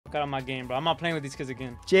Got on my game, bro. I'm not playing with these kids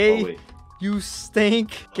again. Jay, you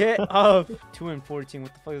stink. Get up. 2 and 14.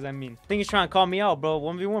 What the fuck does that mean? I think he's trying to call me out, bro.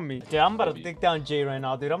 1v1 me. Dude, I'm about to dick down Jay right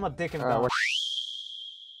now, dude. I'm gonna dick him down.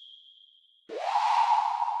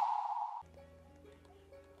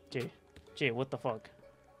 Jay, what the fuck?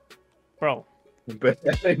 Bro.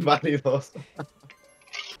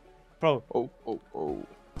 Bro. Oh.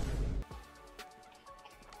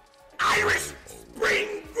 Iris! Ring!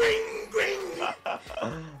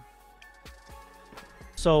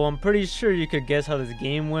 So I'm pretty sure you could guess how this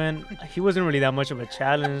game went. He wasn't really that much of a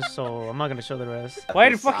challenge, so I'm not gonna show the rest. Why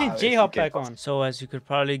did fucking Jay hop back on? So as you could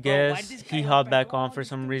probably guess, he hopped back on for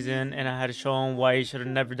some reason, and I had to show him why he should have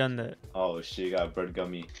never done that. Oh shit, you got a bird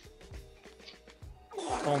gummy.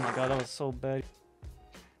 Oh my god, that was so bad.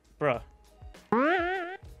 Bruh.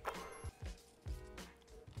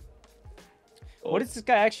 What is this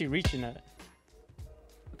guy actually reaching at?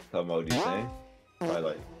 What are you saying? Probably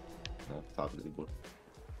like top of the board.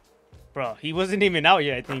 Bro, he wasn't even out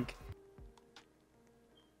yet, I think.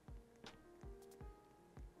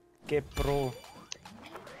 Get pro.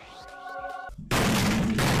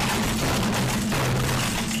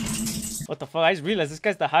 What the fuck? I just realized this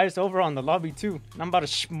guy's the highest overall in the lobby too. And I'm about to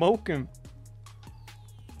smoke him.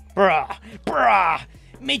 Bruh.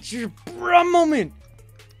 Major bruh moment.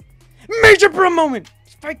 Major bruh moment.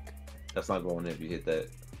 Spike. That's not going in if you hit that.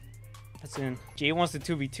 That's in. Jay wants the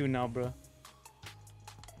 2v2 now, bro.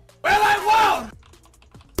 Well, I won't!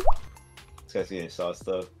 This guy's getting sauced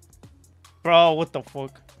up. Bro, what the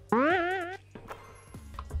fuck?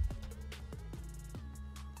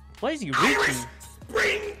 What is he reaching?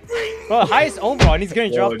 Bro, highest overall and he's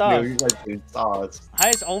getting dropped off. Dude, he's like getting sauced.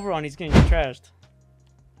 Highest overall and he's getting trashed.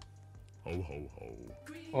 Ho ho ho.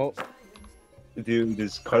 Oh. Dude,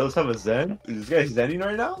 does Carlos have a Zen? Is this guy Zenning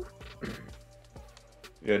right now?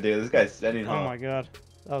 Yo, dude, this guy's Zenning, huh? Oh my god.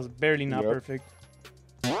 That was barely not perfect.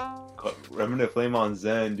 ReminentFlame on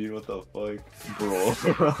Zen, dude, what the fuck? Bro.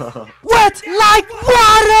 Wet like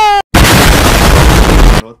water!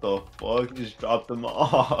 What the fuck? Just dropped them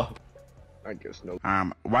off. I guess no.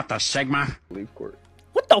 What the Sigma? Leave court.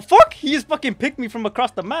 What the fuck? He just fucking picked me from across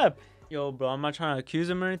the map. Yo, bro, I'm not trying to accuse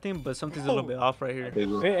him or anything, but something's a little bit off right here.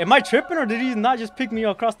 Wait, am I tripping or did he not just pick me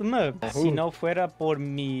across the map? Si no fuera por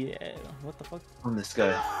mi... What the fuck? On this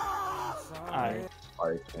guy. Alright.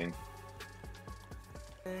 Alright, thing.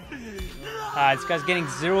 This guy's getting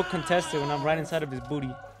 0 contested when I'm right inside of his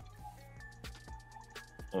booty.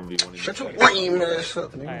 1v1. Shut your lame ass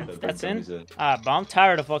up. Alright, that's in. But I'm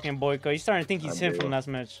tired of fucking Boyko. He's starting to think he's him from last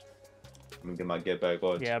match. I'm gonna get my get back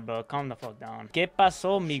on. Yeah, bro, calm the fuck down. ¿Qué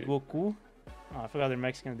pasó, mi Goku? Oh, I forgot they're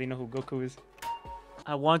Mexican. They know who Goku is.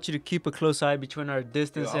 I want you to keep a close eye between our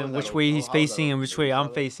distance and which way he's facing and which way I'm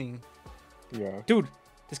facing. Yeah. Dude,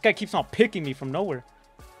 this guy keeps on picking me from nowhere.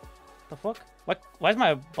 The fuck? Why is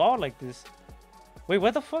my ball like this? Wait,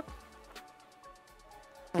 what the fuck?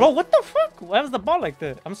 Bro, what the fuck? Why was the ball like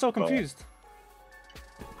that? I'm so confused.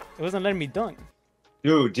 It wasn't letting me dunk.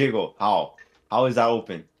 Dude, Jiggle, how? How is that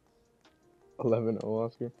open? 11-0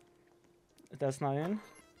 Oscar. That's not in.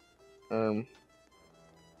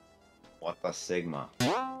 What the Sigma?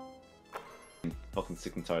 I'm fucking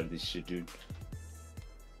sick and tired of this shit, dude.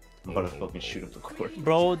 I'm about to fucking shoot up the court.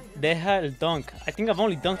 Bro, they had a dunk. I think I've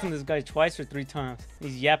only dunked on this guy twice or 3 times.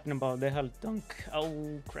 He's yapping about they had a dunk.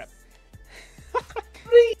 Oh, crap.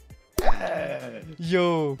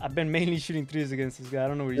 Yo, I've been mainly shooting 3s against this guy. I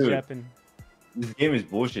don't know what he's yapping. This game is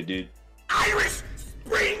bullshit, dude. Iris!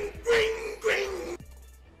 Ring!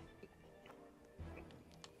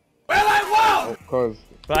 Well, I won't! Cause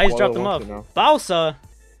Bro, I just dropped him off. Bowser!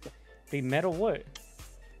 Primero what?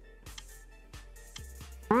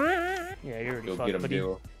 Yeah, you're already fucked, buddy.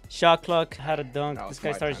 Shot clock, had a dunk. This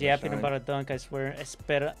guy starts yapping about a dunk, I swear.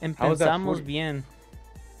 Espera. Empezamos bien.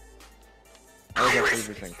 How was that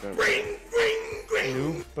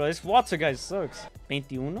 30% Bro, this Walter guy sucks.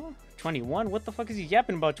 21? 21? What the fuck is he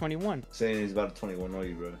yapping about 21? Saying he's about to 21-0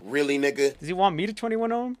 you, bro. Really, nigga? Does he want me to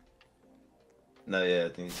 21 on him? No, yeah, I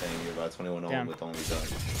think he's saying you're about 21-0 with only dunk.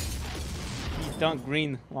 He dunked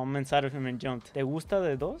green while I'm inside of him and jumped. ¿Te gusta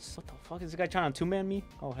de dos? What the fuck? Is this guy trying to 2-man me?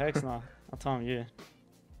 Oh, heck no. I'll tell him, yeah.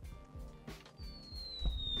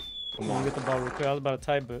 Come on, get the ball real quick. I was about to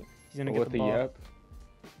type, but he's gonna get the ball. Yap?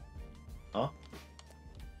 Huh?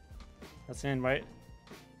 That's in, right?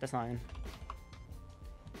 That's not in.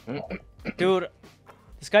 Dude,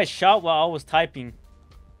 this guy shot while I was typing.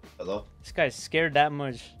 Hello? This guy's scared that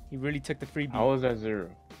much. He really took the freebie. How was that 0?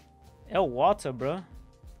 El Walter, bro.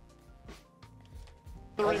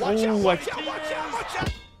 Watch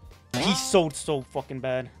out! He sold so fucking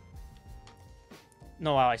bad.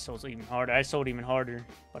 No, I sold even harder. I sold even harder,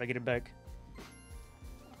 but I get it back.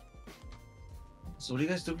 So what do you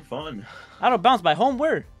guys do for fun? I don't bounce by home.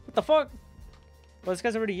 Where? What the fuck? Well, this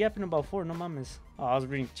guy's already yapping about 4. No mames. Oh, I was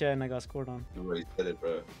reading chat and I got scored on. You already said it,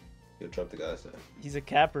 bro. You'll drop the guy, sir. He's a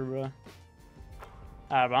capper, bro.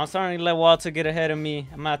 Alright, bro. I'm starting to let Walter get ahead of me.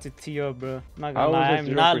 I'm about to tee up, bro. I'm not gonna lie.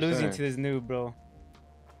 I'm not losing to this noob, bro.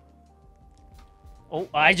 Oh,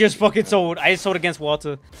 I just fucking sold. I sold against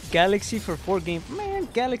Walter. Galaxy for 4 games. Man,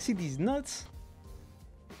 Galaxy, these nuts.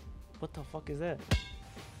 What the fuck is that?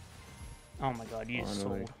 Oh my god, you just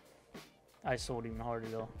sold. I sold even harder,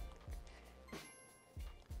 though.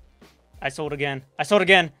 I sold again. I sold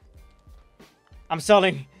again. I'm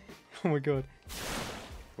selling. Oh my god.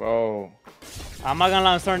 Whoa. I'm not gonna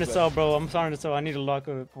lie, I'm starting to sell, bro. I'm starting to sell. I need to lock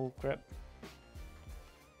up. Oh crap.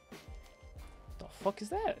 What the fuck is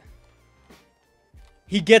that?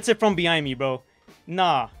 He gets it from behind me, bro.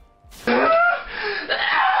 Nah.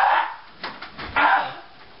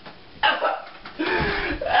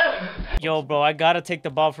 Yo, bro, I gotta take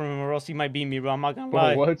the ball from him or else he might beat me, bro. I'm not gonna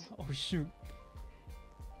lie. What? Oh shoot.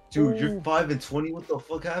 Dude, you're 5 and 20. What the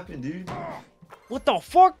fuck happened, dude? What the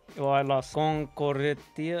fuck? Oh, I lost.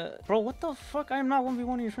 Concorretia. Bro, what the fuck? I am not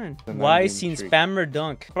 1v1 your friend. Why seen spammer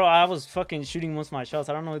dunk? Bro, I was fucking shooting most of my shots.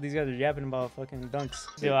 I don't know what these guys are yapping about fucking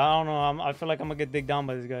dunks. Yo, I don't know. I feel like I'm gonna get digged down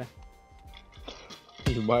by this guy.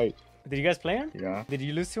 You might. Did you guys play him? Yeah. Did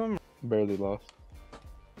you lose to him? Barely lost.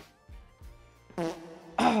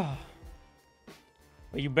 But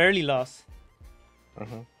you barely lost.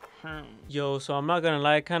 Uh-huh. Yo, so I'm not gonna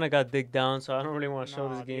lie, I kind of got digged down, so I don't really want to show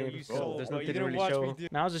this game. you sold, There's bro. nothing You to didn't really watch show. me,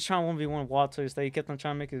 Now I was just trying 1v1 Walter, so he kept on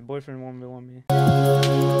trying to make his boyfriend 1v1 me.